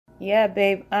Yeah,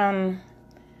 babe.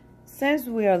 Since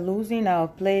we are losing our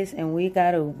place and we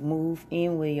gotta move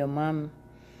in with your mom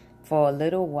for a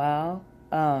little while,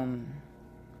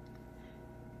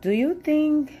 do you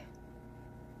think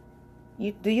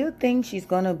she's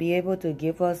gonna be able to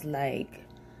give us like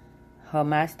her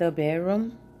master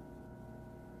bedroom?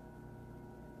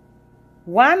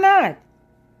 Why not?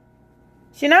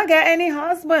 She not got any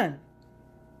husband.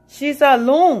 She's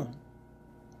alone.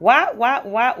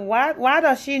 Why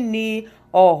does she need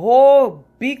a whole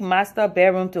big master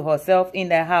bedroom to herself in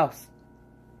the house?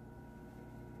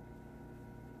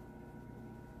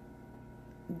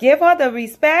 Give her the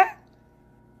respect.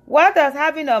 What does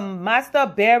having a master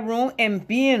bedroom and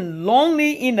being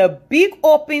lonely in a big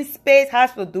open space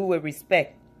has to do with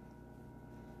respect?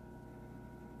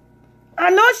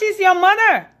 I know she's your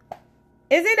mother.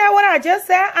 Isn't that what I just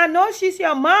said? I know she's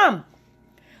your mom.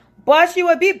 But she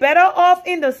would be better off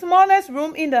in the smallest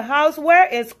room in the house where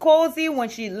it's cozy. When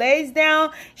she lays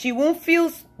down, she won't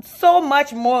feel so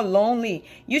much more lonely.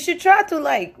 You should try to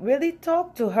like really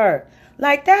talk to her.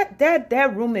 Like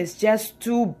that room is just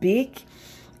too big.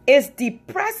 It's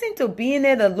depressing to be in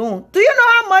it alone. Do you know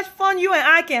how much fun you and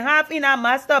I can have in our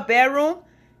master bedroom?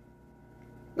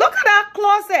 Look at our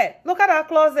closet. Look at our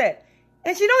closet.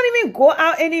 And she don't even go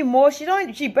out anymore.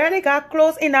 She barely got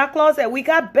clothes in our closet. We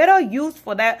got better use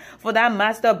for that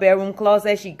master bedroom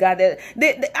closet. She got it.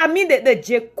 The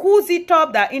jacuzzi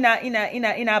tub that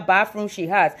in our bathroom she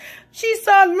has. She's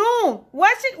alone.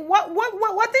 What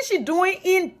is she doing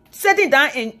in sitting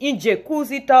down in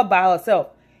jacuzzi tub by herself?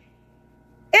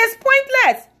 It's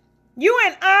pointless. You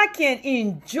and I can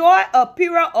enjoy a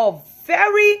period of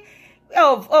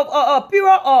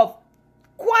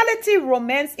quality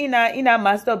romance in our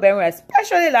master bedroom,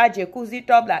 especially like jacuzzi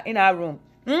tub like in our room.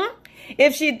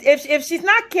 If she's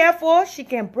not careful, she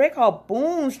can break her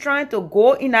bones trying to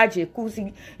go in our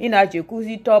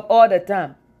jacuzzi tub all the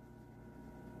time.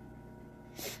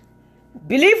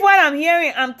 Believe what I'm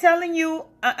hearing. I'm telling you,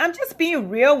 I'm just being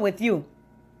real with you.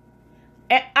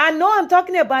 And I know I'm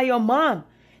talking about your mom.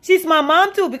 She's my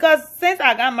mom too, because since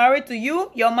I got married to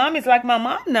you, your mom is like my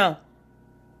mom now.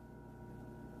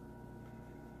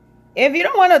 If you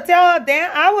don't want to tell her, then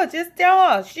I will just tell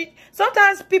her.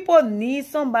 Sometimes people need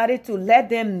somebody to let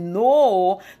them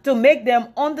know, to make them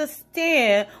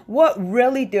understand what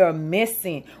really they're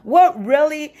missing. What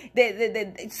really,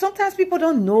 sometimes people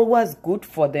don't know what's good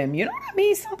for them. You know what I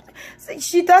mean?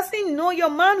 She doesn't know. Your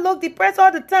mom look depressed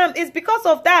all the time. It's because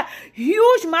of that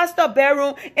huge master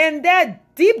bedroom and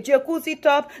that deep jacuzzi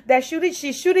tub that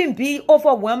she shouldn't be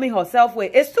overwhelming herself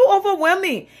with. It's too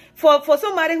overwhelming for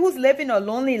somebody who's living a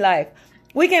lonely life.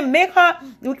 We can make her,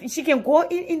 she can go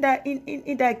in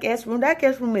that guest room. That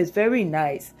guest room is very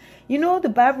nice. You know, the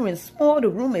bathroom is small, the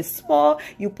room is small.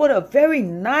 You put a very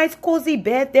nice, cozy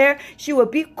bed there. She will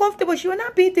be comfortable. She will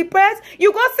not be depressed.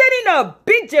 You go sit in a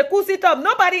big jacuzzi tub,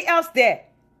 nobody else there.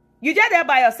 You just there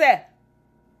by yourself.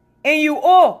 And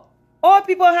all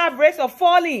people have risk of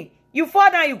falling. You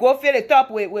fall down, you go fill the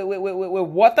top with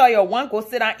water. Your one go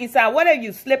sit down inside. What if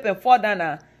you slip and fall down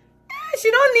now?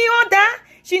 She don't need all that.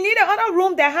 She need another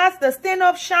room that has the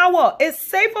stand-up shower. It's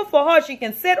safer for her. She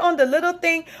can sit on the little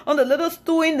thing, on the little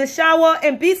stool in the shower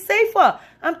and be safer.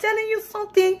 I'm telling you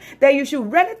something that you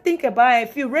should really think about.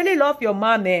 If you really love your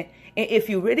mom, and if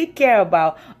you really care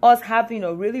about us having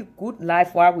a really good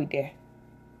life while we're there.